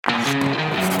Hello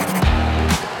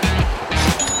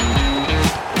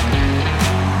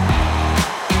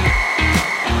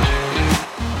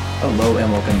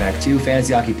and welcome back to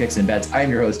Fantasy Hockey Picks and Bets. I'm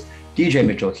your host, DJ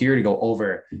Mitchell, here to go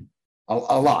over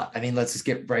a lot. I mean, let's just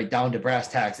get right down to brass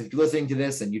tacks. If you're listening to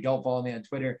this and you don't follow me on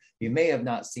Twitter, you may have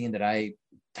not seen that I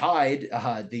tied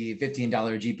the $15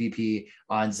 GPP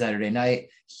on Saturday night.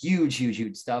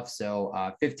 Huge stuff. So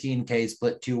 $15K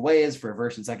split two ways for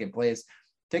first and second place.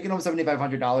 Taking home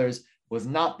 $7,500 was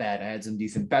not bad. I had some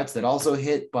decent bets that also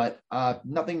hit, but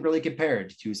nothing really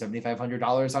compared to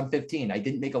 $7,500 on 15. I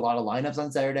didn't make a lot of lineups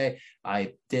on Saturday.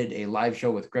 I did a live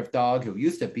show with Griff Dog, who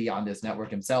used to be on this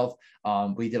network himself.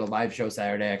 We did a live show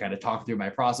Saturday. I kind of talked through my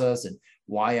process and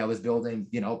why I was building,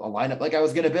 a lineup like I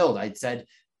was going to build. I said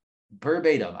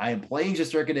verbatim, I am playing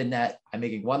Shesterkin in net. I'm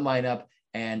making one lineup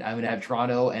and I'm going to have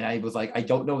Toronto. And I was like, I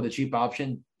don't know the cheap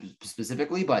option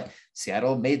specifically, but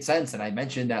Seattle made sense. And I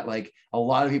mentioned that like a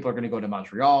lot of people are going to go to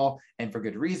Montreal, and for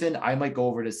good reason. I might go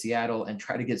over to Seattle and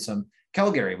try to get some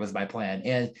Calgary was my plan.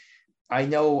 And I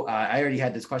know I already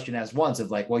had this question asked once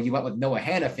of like, well, you went with Noah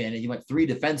Hannafin and you went 3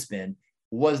 defensemen.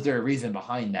 Was there a reason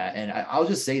behind that? And I'll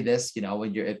just say this,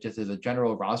 when you're, if just as a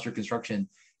general roster construction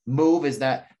move, is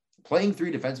that playing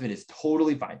 3 defensemen is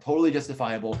totally fine, totally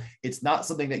justifiable. It's not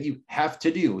something that you have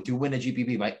to do to win a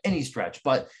GPP by any stretch,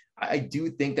 but I do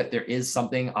think that there is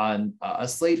something on a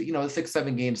slate, a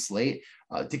 6-7 game slate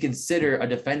to consider a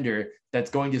defender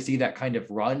that's going to see that kind of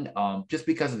run just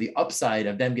because of the upside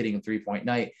of them getting a 3-point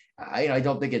night. I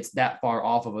don't think it's that far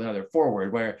off of another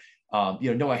forward where,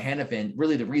 Noah Hannafin,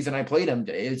 really the reason I played him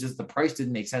is just the price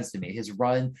didn't make sense to me. His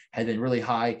run had been really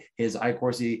high. His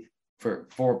iCourse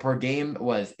for per game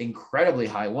was incredibly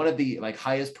high, one of the like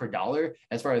highest per dollar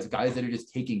as far as guys that are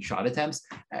just taking shot attempts.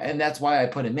 And that's why I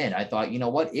put him in. I thought,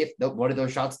 what if one of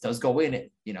those shots does go in,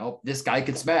 this guy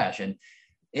could smash. And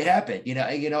it happened.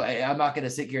 I'm not going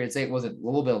to sit here and say it wasn't a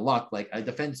little bit of luck. Like a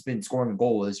defenseman scoring a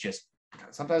goal is just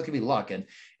sometimes can be luck. And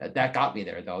that got me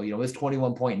there though. It was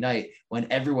 21-point night when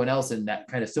everyone else in that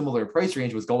kind of similar price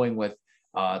range was going with,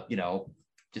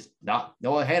 just not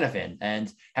Noah Hannafin, and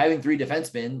having 3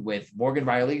 defensemen with Morgan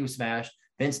Rielly, who smashed,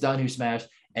 Vince Dunn, who smashed,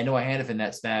 and Noah Hannafin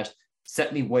that smashed,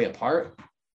 set me way apart.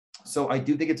 So I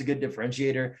do think it's a good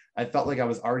differentiator. I felt like I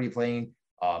was already playing,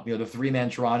 the 3-man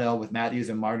Toronto with Matthews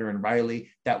and Marner and Rielly.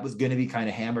 That was going to be kind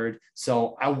of hammered.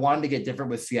 So I wanted to get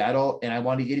different with Seattle, and I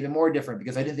wanted to get even more different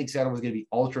because I didn't think Seattle was going to be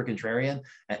ultra contrarian.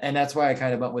 And that's why I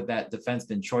kind of went with that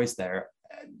defenseman choice there.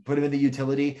 Put him in the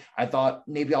utility. I thought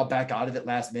maybe I'll back out of it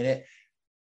last minute.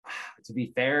 To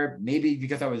be fair, maybe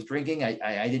because I was drinking,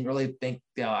 I didn't really think,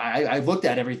 I looked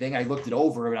at everything. I looked it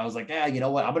over and I was like, yeah, you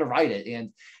know what? I'm going to write it.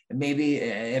 And maybe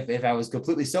if I was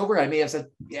completely sober, I may have said,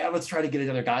 yeah, let's try to get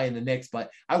another guy in the mix.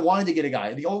 But I wanted to get a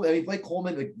guy. Blake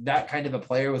Coleman, like that kind of a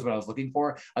player was what I was looking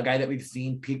for. A guy that we've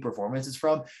seen peak performances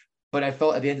from. But I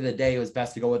felt at the end of the day, it was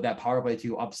best to go with that power play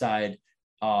 2 upside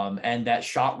and that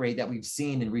shot rate that we've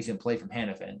seen in recent play from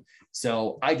Hannafin.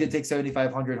 So I did take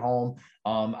 7,500 home.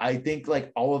 I think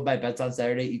like all of my bets on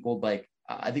Saturday equaled like,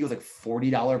 I think it was like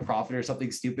 $40 profit or something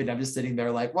stupid. I'm just sitting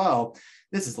there like, well,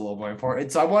 this is a little more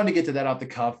important. So I wanted to get to that off the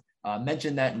cuff.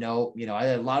 Mention that note, I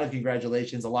had a lot of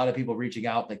congratulations, a lot of people reaching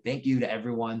out. Like, thank you to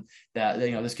everyone that,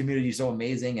 this community is so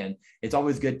amazing. And it's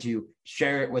always good to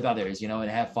share it with others, and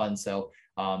have fun. So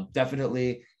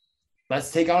definitely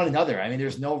let's take on another. I mean,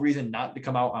 there's no reason not to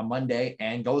come out on Monday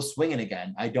and go swinging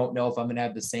again. I don't know if I'm going to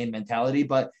have the same mentality,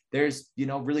 but there's,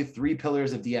 really 3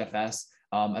 pillars of DFS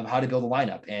of how to build a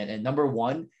lineup. And number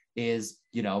 1 is,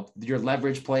 your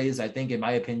leverage plays. I think in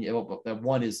my opinion,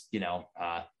 one is,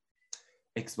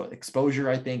 exposure,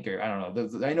 I think, or I don't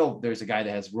know. I know there's a guy that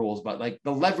has rules, but like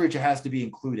the leverage has to be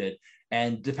included.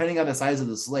 And depending on the size of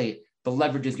the slate, the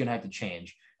leverage is going to have to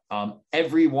change.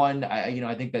 Everyone,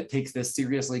 I think that takes this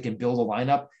seriously can build a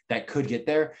lineup that could get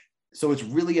there. So it's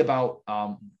really about,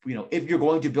 if you're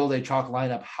going to build a chalk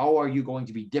lineup, how are you going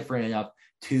to be different enough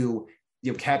to,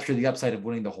 capture the upside of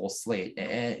winning the whole slate?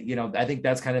 And, I think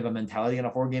that's kind of a mentality on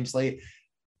a 4-game slate.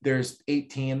 There's 8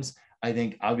 teams. I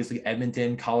think obviously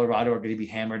Edmonton, Colorado are going to be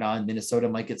hammered on. Minnesota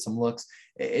might get some looks.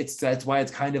 That's why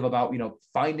it's kind of about,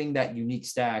 finding that unique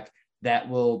stack that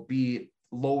will be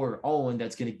lower owned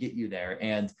that's going to get you there.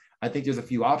 And I think there's a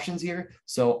few options here.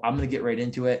 So I'm going to get right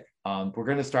into it. We're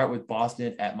going to start with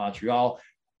Boston at Montreal,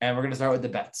 and we're going to start with the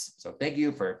bets. So thank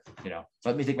you for,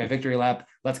 let me take my victory lap.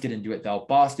 Let's get into it though.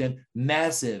 Boston,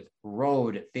 massive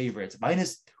road favorites,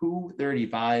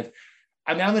 -235.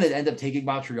 I mean, I'm going to end up taking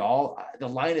Montreal. The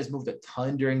line has moved a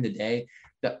ton during the day.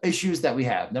 The issues that we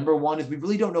have, number 1 is we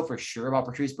really don't know for sure about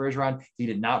Patrice Bergeron. He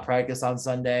did not practice on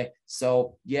Sunday.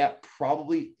 So yeah,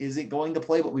 probably isn't going to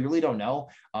play, but we really don't know.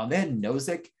 They had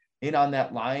Nozick in on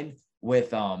that line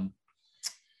with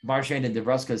Marchand and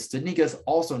DeBrusk, because Studnicka's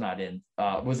also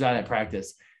was not in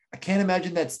practice. I can't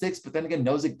imagine that sticks, but then again,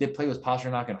 Nozick did play with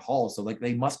Pastrnak and Hall, so like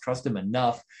they must trust him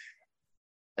enough.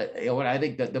 What I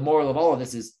think that the moral of all of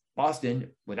this is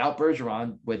Boston, without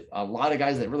Bergeron, with a lot of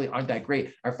guys that really aren't that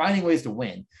great, are finding ways to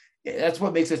win. That's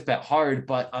what makes this bet hard.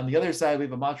 But on the other side, we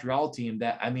have a Montreal team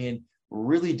that, I mean,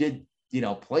 really did,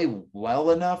 play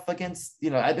well enough against,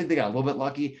 I think they got a little bit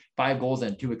lucky. 5 goals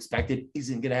and 2 expected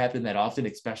isn't going to happen that often,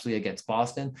 especially against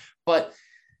Boston. But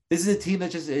this is a team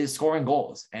that just is scoring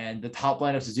goals. And the top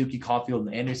line of Suzuki, Caulfield,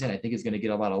 and Anderson, I think, is going to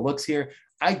get a lot of looks here.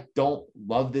 I don't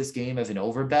love this game as an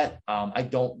over bet. I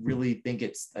don't really think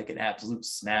it's like an absolute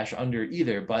smash under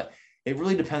either, but it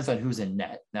really depends on who's in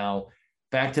net. Now,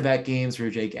 back-to-back games for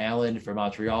Jake Allen for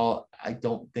Montreal, I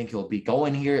don't think he'll be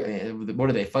going here. What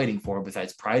are they fighting for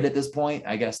besides pride at this point?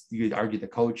 I guess you could argue the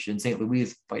coach in St. Louis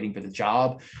is fighting for the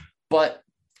job, but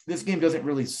this game doesn't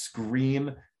really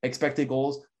scream expected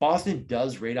goals. Boston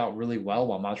does rate out really well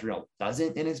while Montreal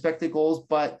doesn't in expected goals,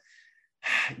 but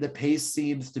the pace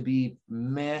seems to be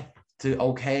meh to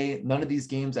okay. None of these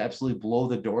games absolutely blow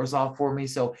the doors off for me.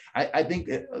 So I think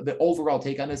the overall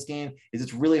take on this game is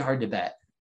it's really hard to bet.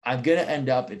 I'm going to end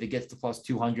up, if it gets to plus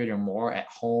 200 or more at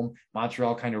home,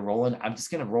 Montreal kind of rolling, I'm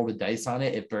just going to roll the dice on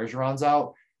it. If Bergeron's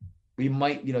out, we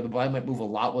might, the line might move a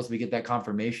lot once we get that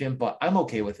confirmation, but I'm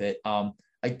okay with it.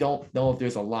 I don't know if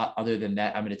there's a lot other than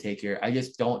that I'm going to take here. I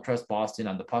just don't trust Boston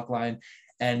on the puck line.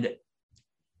 And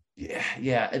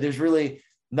yeah, there's really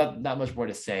not much more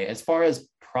to say. As far as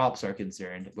props are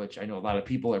concerned, which I know a lot of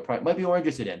people might be more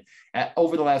interested in,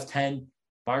 over the last 10,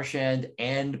 Marchand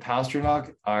and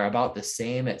Pastrnak are about the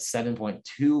same at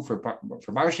 7.2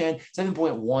 for Marchand,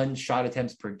 7.1 shot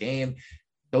attempts per game.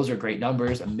 Those are great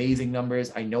numbers, amazing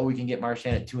numbers. I know we can get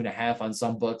Marchand at 2.5 on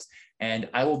some books, and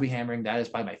I will be hammering that as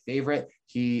probably my favorite.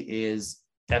 He is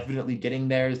definitely getting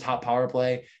there. The top power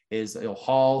play is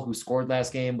Hall, who scored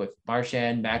last game with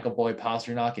Marchand, McAvoy,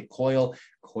 Pastrnak, and Coyle.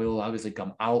 Coyle will obviously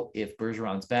come out if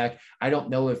Bergeron's back. I don't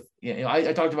know if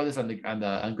I talked about this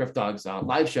on Griff Dog's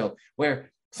live show, where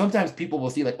sometimes people will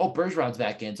see like, oh, Bergeron's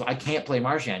back in, so I can't play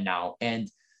Marchand now, and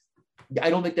I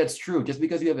don't think that's true. Just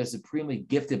because you have a supremely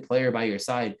gifted player by your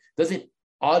side doesn't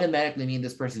automatically mean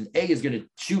this person is going to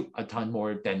shoot a ton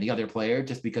more than the other player.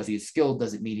 Just because he's skilled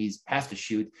doesn't mean he has to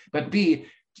shoot. But B,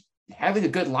 having a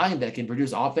good line that can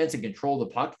produce offense and control the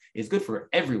puck is good for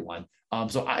everyone.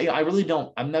 So I really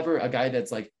don't. I'm never a guy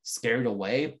that's like scared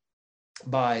away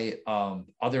by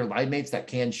other line mates that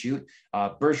can shoot.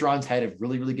 Bergeron's had a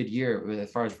really, really good year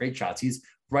as far as rate shots. He's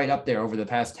right up there over the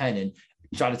past 10 and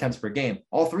shot attempts per game.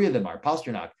 All 3 of them are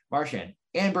Pastrnak, Marchand,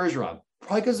 and Bergeron,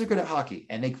 probably because they're good at hockey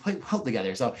and they play well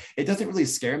together. So it doesn't really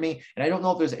scare me. And I don't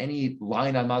know if there's any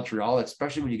line on Montreal,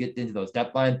 especially when you get into those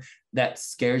depth line, that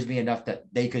scares me enough that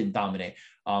they couldn't dominate.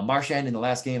 Marchand in the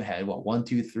last game had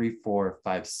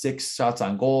 6 shots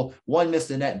on goal, 1 missed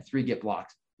the net and 3 get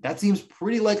blocked. That seems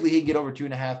pretty likely he can get over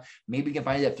 2.5. Maybe you can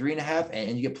find it at 3.5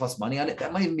 and you get plus money on it.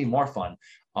 That might even be more fun.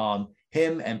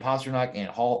 Him and Pastrnak and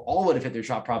Hall all would have hit their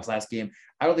shot props last game.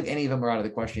 I don't think any of them are out of the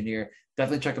question here.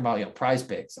 Definitely check them out. Prize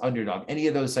picks, Underdog, any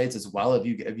of those sites as well. If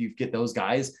you get those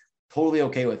guys, totally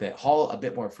okay with it. Hall, a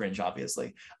bit more fringe,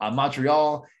 obviously.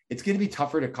 Montreal, it's going to be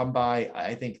tougher to come by.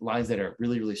 I think lines that are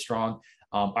really, really strong.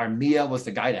 Armia was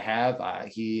the guy to have.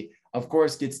 He, of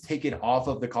course, gets taken off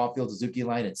of the Caulfield Suzuki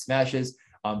line and smashes.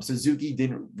 Suzuki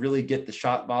didn't really get the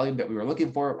shot volume that we were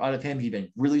looking for out of him. He'd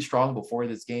been really strong before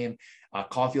this game.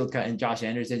 Caulfield and Josh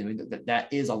Anderson, I mean,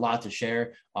 that is a lot to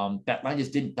share. That line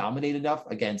just didn't dominate enough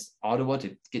against Ottawa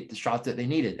to get the shots that they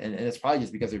needed. And it's probably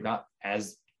just because they're not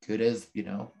as good as,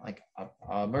 like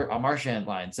a Marchand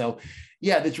line. So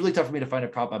yeah, it's really tough for me to find a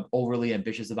prop I'm overly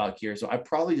ambitious about here. So I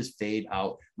probably just fade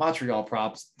out Montreal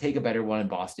props, take a better one in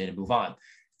Boston and move on.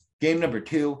 Game number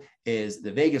 2 is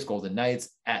the Vegas Golden Knights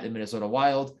at the Minnesota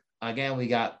Wild. Again, we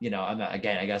got, I'm not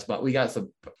again, I guess, but we got some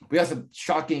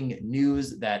shocking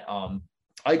news that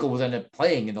Eichel was ended up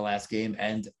playing in the last game.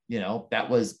 And, that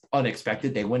was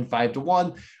unexpected. They win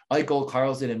 5-1. Eichel,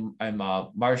 Carlson, and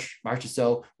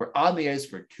Marchessault were on the ice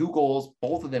for 2 goals.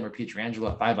 Both of them were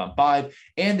Pietrangelo at 5-on-5,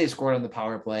 and they scored on the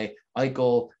power play.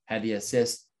 Eichel had the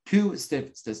assist to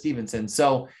Stevenson.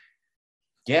 So,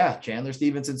 yeah, Chandler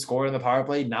Stevenson scored on the power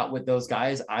play, not with those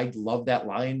guys. I love that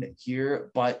line here,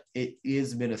 but it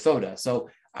is Minnesota. So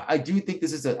I do think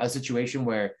this is a situation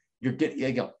where you're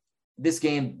getting, this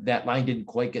game, that line didn't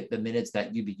quite get the minutes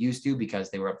that you'd be used to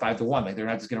because they were up 5-1. Like, they're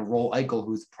not just going to roll Eichel,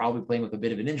 who's probably playing with a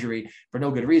bit of an injury for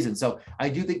no good reason. So I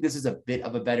do think this is a bit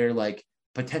of a better,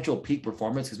 potential peak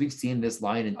performance, because we've seen this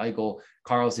line in Eichel,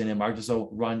 Carlson, and Marchessault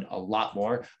run a lot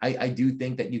more. I do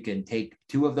think that you can take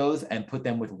two of those and put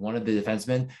them with one of the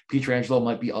defensemen. Pietrangelo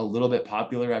might be a little bit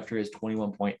popular after his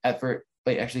 21-point effort.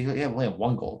 Wait, actually, he only had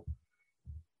one goal.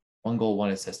 1 goal, 1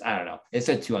 assist. I don't know. It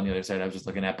said 2 on the other side I was just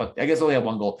looking at, but I guess only had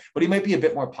 1 goal. But he might be a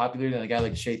bit more popular than a guy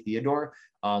like Shea Theodore,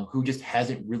 who just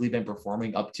hasn't really been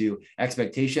performing up to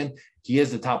expectation. He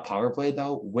is the top power play,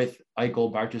 though, with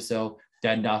Eichel, Marchessault,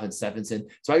 Dadonov, and Stephenson.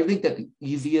 So I think that the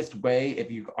easiest way,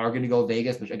 if you are going to go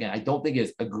Vegas, which again, I don't think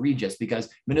is egregious, because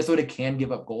Minnesota can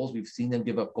give up goals. We've seen them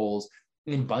give up goals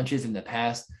in bunches in the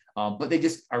past, but they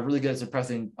just are really good at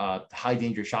suppressing high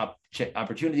danger shot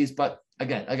opportunities. But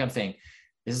again, like I'm saying,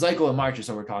 this is Eichel and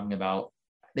Marchessault we're talking about.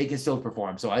 They can still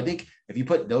perform. So I think if you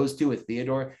put those two with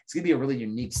Theodore, it's going to be a really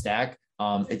unique stack.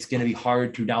 It's going to be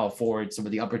hard to now afford some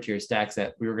of the upper tier stacks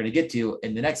that we were going to get to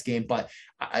in the next game. But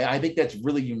I think that's a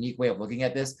really unique way of looking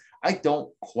at this. I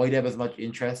don't quite have as much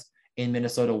interest in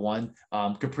Minnesota 1.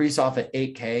 Kaprizov at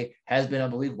 8K has been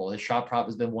unbelievable. His shot prop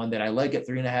has been one that I like at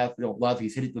 3.5. Don't love.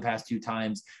 He's hit it the past 2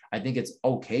 times. I think it's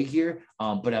okay here,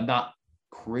 but I'm not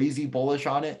crazy bullish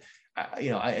on it.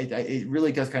 It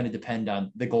really does kind of depend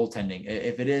on the goaltending.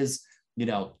 If it is,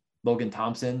 Logan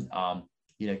Thompson,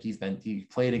 he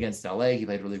played against LA. He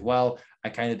played really well. I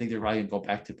kind of think they're probably going to go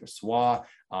back to Brossoit.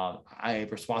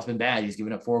 Brossoit's been bad. He's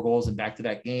given up 4 goals in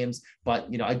back-to-back games, but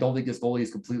I don't think this goalie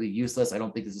is completely useless. I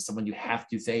don't think this is someone you have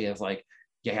to say is like,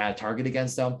 you had a target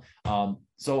against them.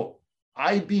 So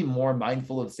I'd be more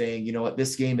mindful of saying,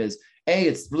 this game is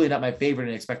it's really not my favorite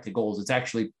in expected goals. It's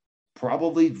actually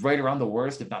probably right around the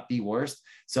worst, if not the worst.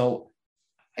 So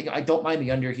I don't mind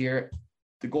the under here.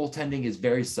 The goaltending is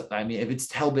if it's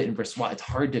Talbot and Brossoit, it's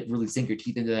hard to really sink your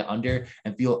teeth into that under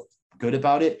and feel good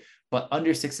about it. But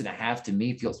under 6.5 to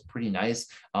me feels pretty nice.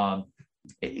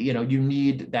 You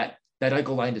need that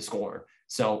Eichel line to score.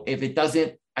 So if it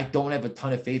doesn't, I don't have a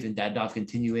ton of faith in Dadonov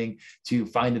continuing to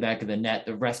find the back of the net.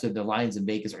 The rest of the lines in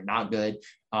Vegas are not good.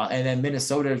 And then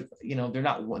Minnesota,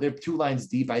 they're 2 lines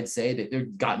deep. I'd say that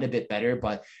they've gotten a bit better,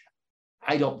 but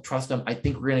I don't trust them. I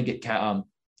think we're going to get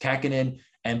Kakinen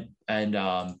and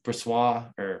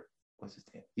Brossoit, or what's his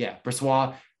name? Yeah,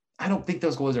 Brossoit. I don't think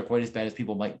those goals are quite as bad as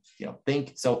people might,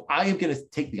 think. So I am going to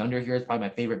take the under here. It's probably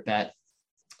my favorite bet.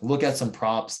 Look at some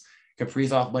props.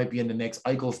 Kaprizov might be in the mix.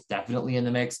 Eichel's definitely in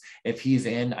the mix. If he's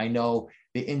in, I know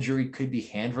the injury could be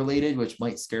hand related, which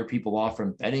might scare people off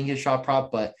from betting his shot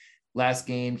prop. But last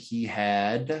game he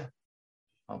had,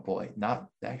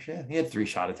 he had 3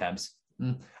 shot attempts.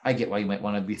 I get why you might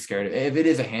want to be scared. If it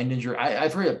is a hand injury,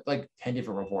 I've heard like 10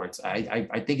 different reports. I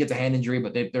think it's a hand injury,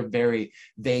 but they're very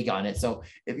vague on it. So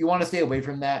if you want to stay away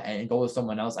from that and go with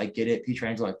someone else, I get it.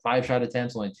 Pietrangelo like 5 shot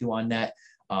attempts, only 2 on net.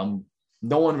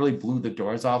 No one really blew the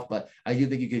doors off, but I do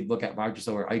think you could look at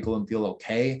Marchessault or Eichel and feel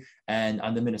okay. And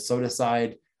on the Minnesota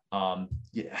side,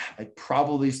 it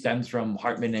probably stems from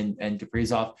Hartman and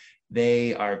Kaprizov.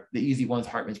 They are the easy ones.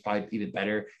 Hartman's probably even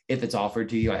better if it's offered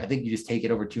to you. I think you just take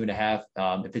it over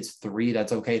 2.5. If it's 3,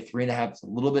 that's okay. 3.5 is a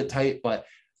little bit tight, but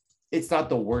it's not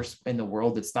the worst in the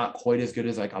world. It's not quite as good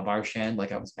as like a Marchand,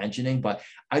 like I was mentioning, but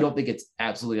I don't think it's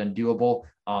absolutely undoable.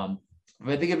 But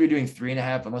I think if you're doing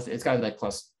 3.5, unless it's got to be like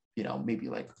plus, maybe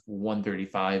like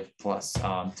 135 plus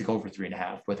to go for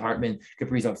 3.5 with Hartman.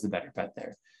 Kaprizov's the better bet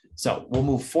there. So we'll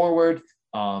move forward.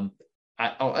 I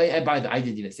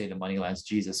didn't even say the money lines.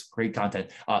 Jesus, great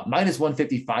content. Minus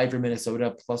 155 for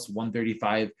Minnesota, plus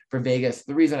 135 for Vegas.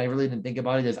 The reason I really didn't think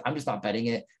about it is I'm just not betting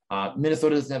it.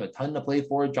 Minnesota doesn't have a ton to play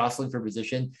for, jostling for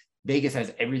position. Vegas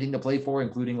has everything to play for,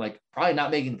 including like probably not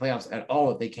making the playoffs at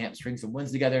all if they can't string some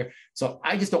wins together. So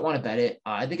I just don't want to bet it.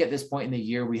 I think at this point in the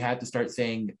year, we have to start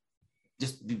saying,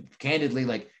 just candidly,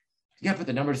 like, you got to put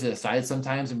the numbers to the side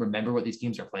sometimes and remember what these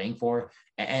teams are playing for,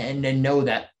 and then know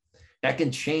that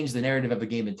can change the narrative of a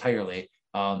game entirely.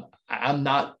 I'm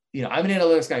not, I'm an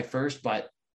analytics guy first, but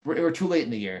we're too late in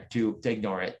the year to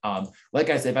ignore it. Like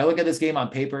I said, if I look at this game on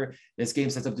paper, this game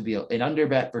sets up to be an under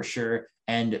bet for sure.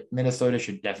 And Minnesota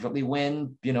should definitely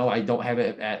win. I don't have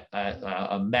it at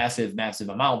a massive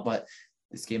amount, but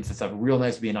this game sets up real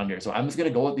nice to be an under. So I'm just going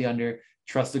to go with the under,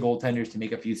 trust the goaltenders to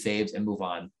make a few saves and move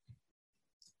on.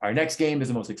 Our next game is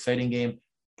the most exciting game.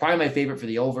 Probably my favorite for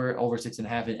the over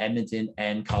 6.5 in Edmonton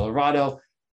and Colorado.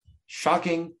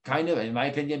 Shocking, kind of, in my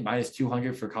opinion, minus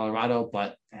 200 for Colorado,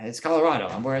 but it's Colorado.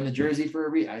 I'm wearing the jersey for a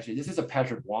reason. Actually, this is a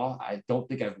Patrick Waugh. I don't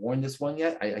think I've worn this one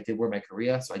yet. I did wear my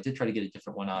Korea, so I did try to get a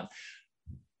different one on.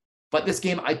 But this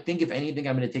game, I think, if anything,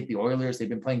 I'm going to take the Oilers. They've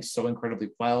been playing so incredibly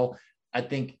well. I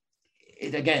think,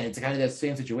 it's kind of that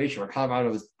same situation where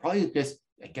Colorado is probably just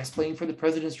I guess playing for the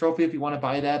President's Trophy if you want to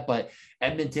buy that, but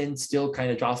Edmonton still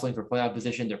kind of jostling for playoff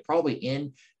position. They're probably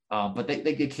in, but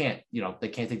they can't, they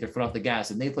can't take their foot off the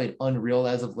gas, and they played unreal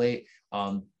as of late.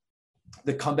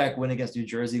 The comeback win against New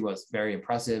Jersey was very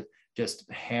impressive, just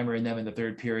hammering them in the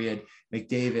third period.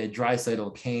 McDavid,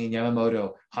 Draisaitl, Kane,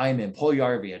 Yamamoto, Hyman,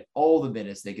 Puljujarvi had all the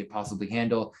minutes they could possibly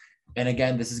handle. And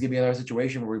again, this is going to be another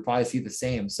situation where we probably see the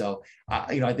same. So,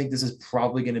 I think this is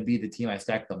probably going to be the team I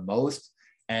stack the most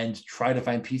and try to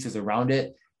find pieces around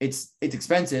it. It's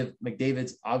expensive.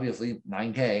 McDavid's obviously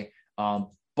 $9K.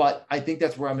 But I think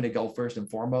that's where I'm going to go first and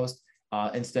foremost.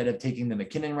 Instead of taking the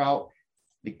McKinnon route,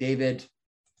 McDavid,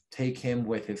 take him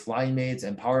with his line mates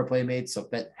and power play mates. So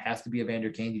that has to be Evander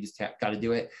Kane. You just got to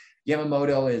do it.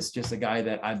 Yamamoto is just a guy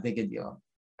that I'm thinking,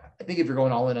 I think if you're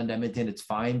going all in on Edmonton, it's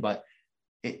fine, but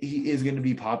he is going to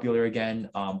be popular again.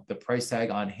 The price tag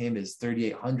on him is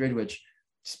 $3,800, which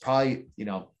is probably,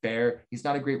 fair. He's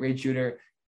not a great rate shooter.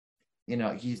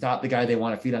 He's not the guy they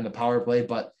want to feed on the power play,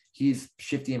 but he's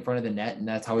shifty in front of the net, and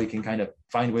that's how he can kind of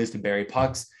find ways to bury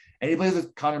pucks. And he plays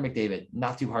with Connor McDavid.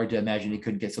 Not too hard to imagine he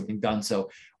couldn't get something done.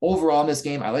 So overall in this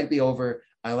game, I like the over.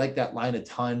 I like that line a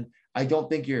ton. I don't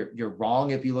think you're wrong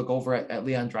if you look over at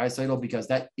Leon Draisaitl, because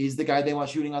that is the guy they want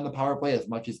shooting on the power play as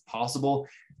much as possible.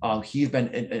 He's been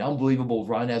an unbelievable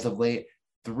run as of late.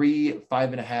 3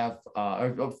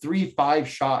 5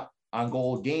 shot on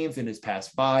goal games in his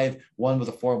past 5. One was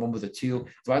a 4, one was a 2.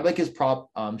 So I like his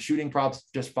shooting props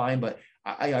just fine, but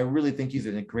I really think he's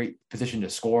in a great position to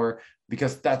score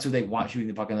because that's who they want shooting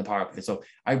the puck on the power play. So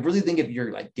I really think if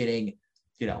you're like getting,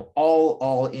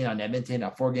 all in on Edmonton,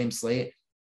 a 4-game slate,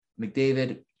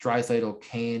 McDavid, Draisaitl,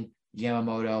 Kane,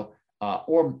 Yamamoto,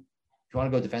 or if you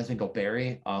want to go defenseman, go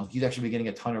Barrie. He's actually been getting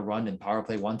a ton of run in power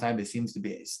play one time. It seems to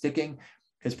be sticking.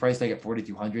 His price tag at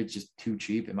 $4,200 is just too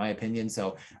cheap, in my opinion.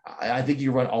 So I think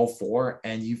you run all 4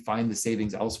 and you find the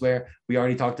savings elsewhere. We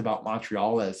already talked about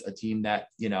Montreal as a team that,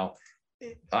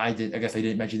 I guess I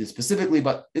didn't mention this specifically,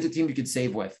 but it's a team you could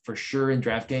save with for sure in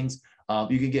DraftKings.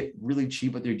 You can get really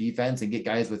cheap with their defense and get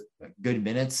guys with good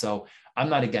minutes. So I'm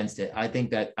not against it. I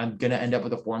think that I'm going to end up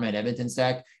with a 4-man Edmonton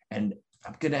stack, and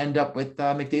I'm going to end up with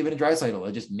McDavid and Draisaitl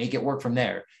and just make it work from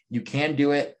there. You can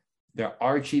do it. There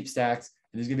are cheap stacks,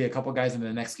 and there's going to be a couple guys in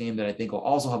the next game that I think will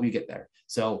also help you get there.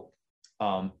 So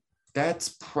that's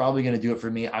probably going to do it for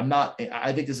me.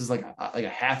 I think this is like a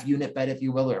half unit bet, if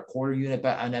you will, or a quarter unit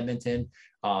bet on Edmonton.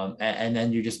 And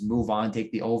then you just move on,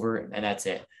 take the over, and that's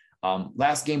it.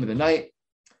 Last game of the night.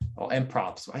 Oh, and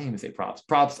props. I didn't even say props.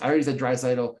 Props. I already said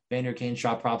Draisaitl, Vander Kane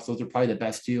shot props. Those are probably the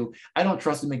best 2. I don't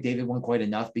trust the McDavid one quite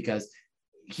enough because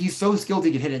he's so skilled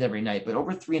he can hit it every night, but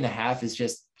over 3.5 is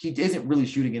just, he isn't really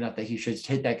shooting enough that he should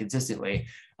hit that consistently.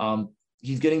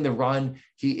 He's getting the run.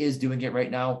 He is doing it right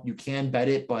now. You can bet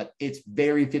it, but it's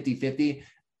very 50-50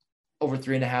 over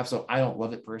 3.5. So I don't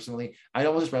love it personally. I'd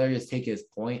almost rather just take his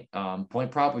point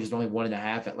prop, which is only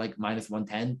 1.5 at like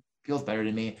 -110. Feels better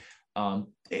to me.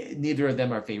 Neither of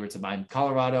them are favorites of mine.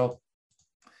 Colorado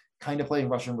kind of playing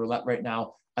Russian roulette right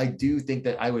now. I do think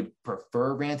that I would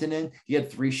prefer Rantanen. He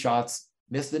had 3 shots,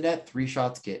 missed the net, 3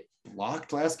 shots get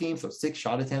blocked last game. So 6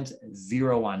 shot attempts,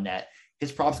 0 on net.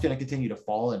 His props going to continue to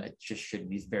fall, and it just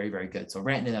shouldn't. He's very, very good. So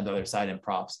Rantanen on the other side in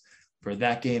props for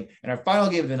that game. And our final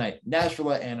game of the night,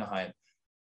 Nashville at Anaheim.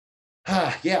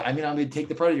 Yeah, I'm going to take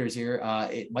the Predators here.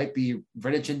 It might be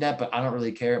Rittich in that, but I don't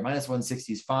really care.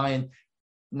 -160 is fine.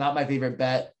 Not my favorite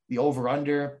bet. The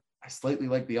over-under, I slightly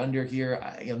like the under here.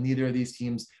 Neither of these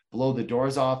teams blow the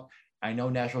doors off. I know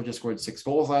Nashville just scored 6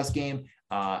 goals last game.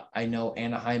 I know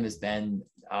Anaheim has been,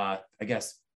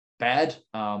 bad.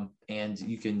 And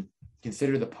you can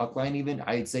consider the puck line even,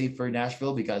 I'd say, for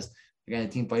Nashville, because again, a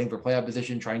team fighting for playoff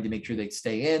position, trying to make sure they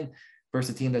stay in,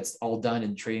 versus a team that's all done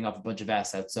and trading off a bunch of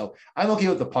assets. So I'm okay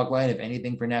with the puck line, if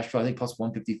anything, for Nashville. I think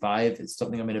 +155 is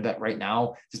something I'm going to bet right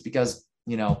now, just because,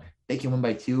 they can win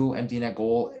by 2, empty net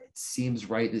goal. It seems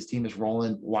right. This team is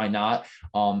rolling. Why not?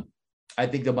 I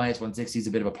think the -160 is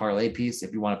a bit of a parlay piece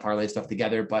if you want to parlay stuff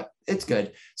together, but it's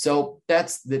good. So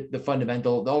that's the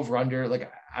fundamental. The over-under,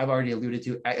 like I've already alluded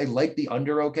to, I like the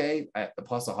under okay at the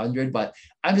 +100, but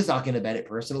I'm just not going to bet it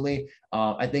personally.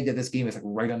 I think that this game is like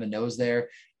right on the nose there.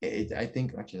 I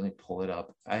think, actually, let me pull it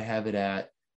up. I have it at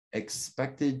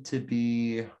expected to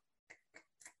be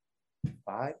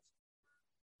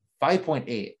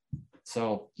 5.8.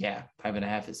 So yeah,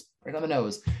 5.5 is right on the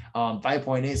nose.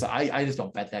 5.8. So I just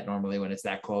don't bet that normally when it's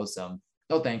that close.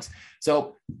 No thanks.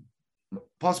 So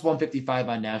 +155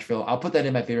 on Nashville. I'll put that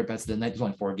in my favorite bets of the night. There's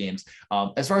only 4 games.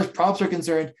 As far as props are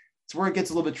concerned, it's where it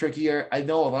gets a little bit trickier. I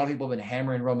know a lot of people have been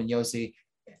hammering Roman Josi.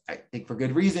 I think for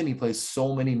good reason. He plays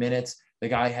so many minutes. The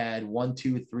guy had 1,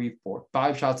 2, 3, 4,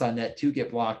 5 shots on net, 2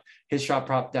 get blocked. His shot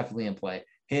prop definitely in play.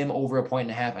 Him over a point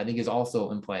and a half, I think, is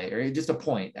also in play, or just a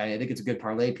point. I think it's a good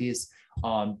parlay piece.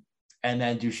 And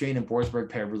then Duchesne and Forsberg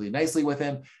pair really nicely with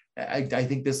him. I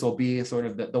think this will be sort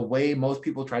of the way most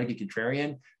people try to get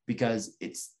contrarian because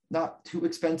it's not too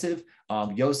expensive.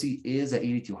 Josi is at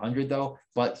 8,200 though,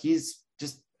 but he's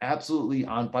just absolutely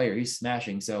on fire. He's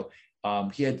smashing. So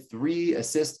he had 3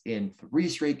 assists in 3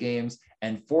 straight games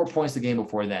and 4 points a game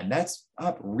before then. That's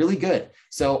really good.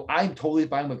 So I'm totally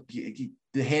fine with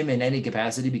him in any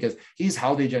capacity because he's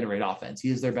how they generate offense. He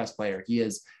is their best player. He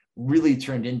has really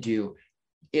turned into,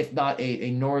 if not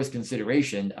a Norris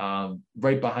consideration,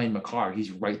 right behind Makar.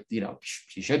 He's right,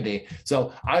 he should be.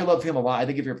 So I love him a lot. I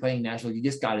think if you're playing Nashville, you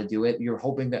just got to do it. You're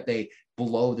hoping that they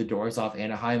blow the doors off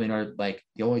Anaheim and are like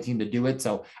the only team to do it.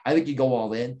 So I think you go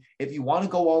all in. If you want to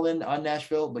go all in on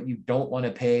Nashville, but you don't want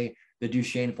to pay the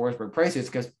Duchesne Forsberg prices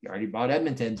because you already bought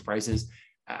Edmonton's prices,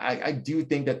 I do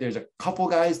think that there's a couple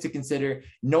guys to consider.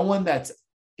 No one that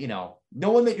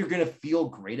you're going to feel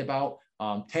great about.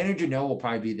 Tanner Jeannot will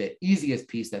probably be the easiest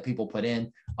piece that people put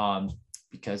in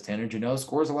because Tanner Jeannot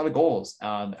scores a lot of goals.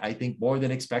 I think more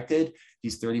than expected.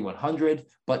 He's 3,100,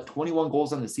 but 21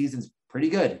 goals on the season's pretty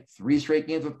good. 3 straight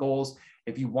games with goals.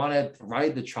 If you want to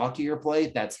ride the chalkier play,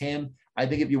 that's him. I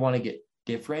think if you want to get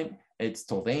different, it's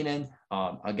Tolvanen.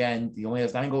 Again, he only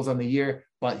has 9 goals on the year,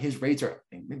 but his rates are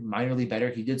minorly better.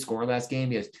 He did score last game.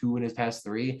 He has 2 in his past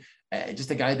 3.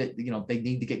 Just a guy that, they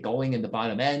need to get going in the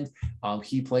bottom end.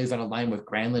 He plays on a line with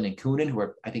Granlund and Kunin, who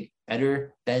are, I think,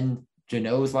 better than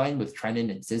Jeannot's line with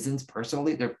Trennan and Sissons.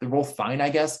 Personally, they're both fine, I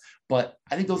guess, but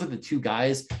I think those are the 2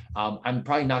 guys. I'm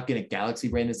probably not going to Galaxy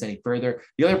brand this any further.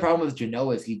 The other problem with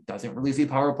Jeannot is he doesn't really see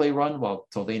power play run, while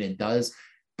Tolvanen does.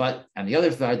 But on the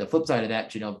other side, the flip side of that,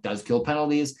 Jeannot does kill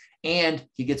penalties and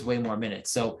he gets way more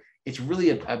minutes. So it's really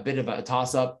a bit of a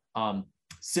toss up.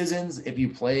 Sissons, if you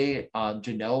play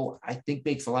Jeannot, I think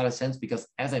makes a lot of sense because,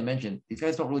 as I mentioned, these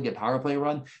guys don't really get power play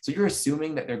run. So you're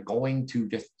assuming that they're going to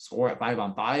just score at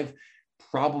 5-on-5.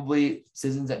 Probably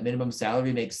Sissons at minimum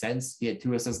salary makes sense. He had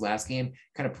 2 assists last game.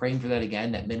 Kind of praying for that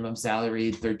again, that minimum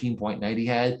salary 13.9 he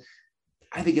had.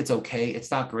 I think it's okay.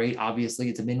 It's not great. Obviously,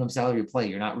 it's a minimum salary play.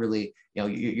 You're not really,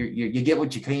 you get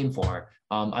what you came for.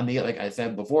 On the, like I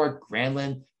said before,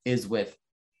 Granlund is with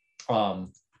Tolvanen.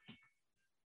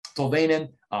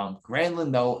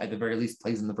 Granlund, though, at the very least,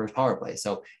 plays in the first power play.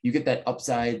 So you get that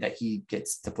upside that he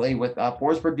gets to play with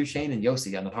Forsberg, Duchesne, and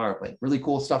Josi on the power play. Really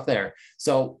cool stuff there.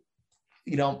 So,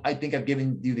 I think I've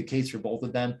given you the case for both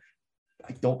of them.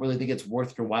 I don't really think it's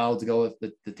worth your while to go with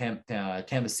the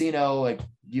Tomasino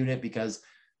unit because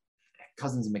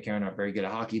Cousins and McCarron aren't very good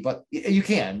at hockey, but you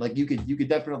can, you could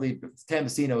definitely,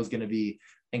 Tomasino is going to be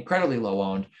incredibly low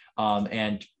owned.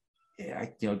 And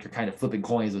you're kind of flipping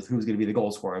coins with who's going to be the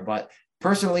goal scorer. But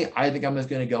personally, I think I'm just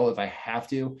going to go, if I have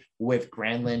to, with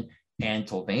Granlund and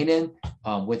Tolvanen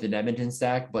with an Edmonton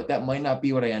stack, but that might not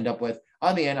be what I end up with.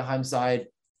 On the Anaheim side,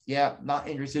 yeah, not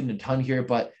interested in a ton here,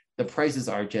 but the prices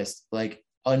are just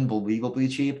unbelievably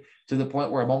cheap to the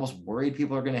point where I'm almost worried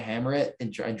people are going to hammer it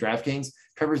in DraftKings.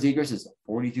 Trevor Zegras is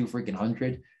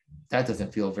 42,000. That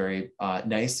doesn't feel very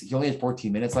nice. He only had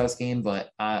 14 minutes last game,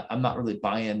 but I'm not really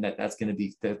buying that's going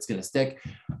to stick.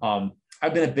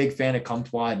 I've been a big fan of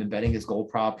Comtois. I've been betting his goal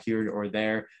prop here or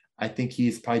there. I think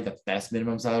he's probably the best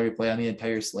minimum salary play on the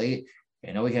entire slate.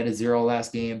 I know he had a 0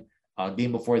 last game.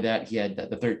 Game before that, he had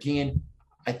the 13.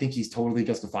 I think he's totally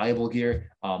justifiable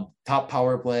here. Top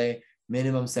power play,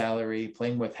 minimum salary,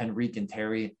 playing with Henrique and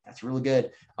Terry. That's really good.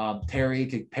 Terry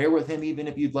could pair with him even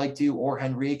if you'd like to, or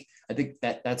Henrique. I think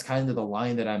that's kind of the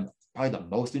line that I'm probably the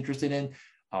most interested in.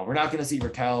 We're not going to see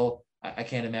Raquel. I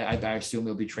can't imagine. I assume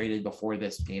he'll be traded before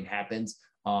this game happens.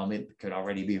 It could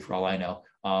already be for all I know.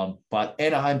 But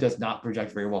Anaheim does not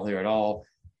project very well here at all.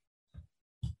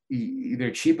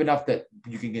 They're cheap enough that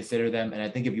you can consider them. And I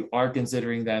think if you are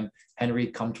considering them,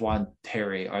 Henrique, Comtois, and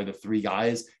Terry are the 3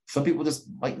 guys. Some people just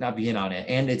might not be in on it.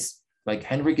 And it's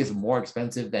Henrique is more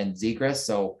expensive than Zegras.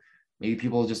 So maybe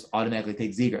people just automatically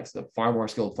take Zegras, the far more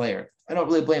skilled player. I don't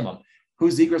really blame them.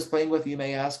 Who's Zegras playing with, you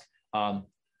may ask?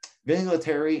 Vinny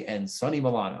Lettieri and Sonny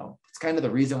Milano. It's kind of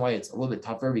the reason why it's a little bit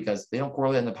tougher because they don't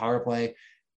correlate in the power play.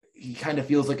 He kind of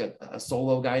feels like a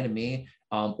solo guy to me.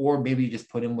 Or maybe you just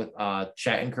put him with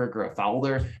Shattenkirk or a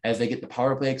Fowler as they get the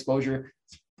power play exposure.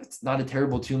 It's not a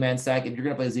terrible 2-man stack. If you're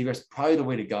going to play Zegras, probably the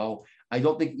way to go. I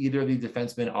don't think either of these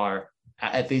defensemen are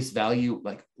at face value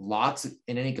locks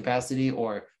in any capacity,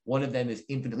 or one of them is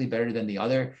infinitely better than the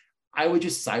other. I would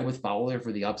just side with Fowler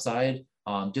for the upside,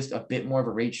 just a bit more of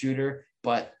a rate shooter,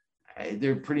 but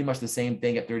they're pretty much the same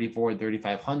thing at 34 and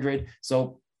 3,500.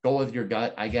 So go with your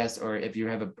gut, I guess, or if you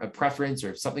have a preference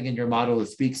or something in your model that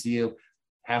speaks to you,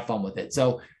 have fun with it.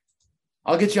 So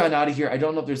I'll get you on out of here. I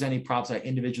don't know if there's any props I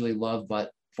individually love,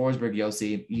 but Forsberg,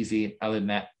 Josi, easy. Other than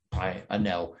that, probably a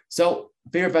no. So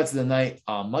favorite bets of the night,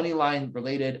 money line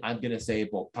related. I'm going to say,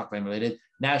 well, puck line related,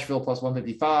 Nashville plus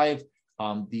 155,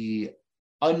 the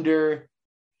under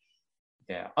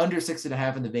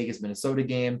 6.5 in the Vegas, Minnesota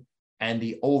game, and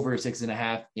the over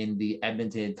 6.5 in the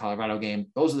Edmonton, Colorado game.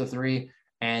 Those are the three.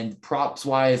 And props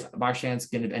wise, Marchand's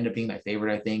going to end up being my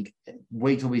favorite, I think.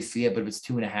 Wait till we see it, but if it's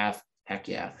 2.5, heck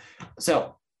yeah.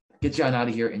 So get you on out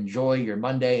of here. Enjoy your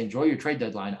Monday. Enjoy your trade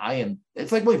deadline.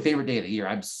 It's like my favorite day of the year.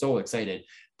 I'm so excited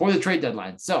for the trade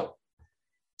deadline. So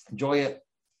enjoy it.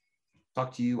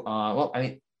 Talk to you. I'll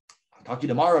talk to you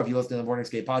tomorrow if you listen to the Morning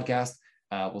Skate podcast.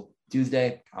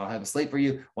 Tuesday, I'll have a slate for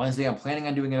you. Wednesday, I'm planning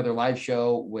on doing another live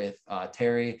show with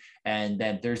Terry. And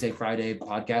then Thursday, Friday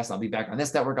podcast. I'll be back on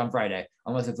this network on Friday,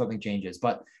 unless if something changes.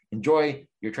 But enjoy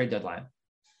your trade deadline.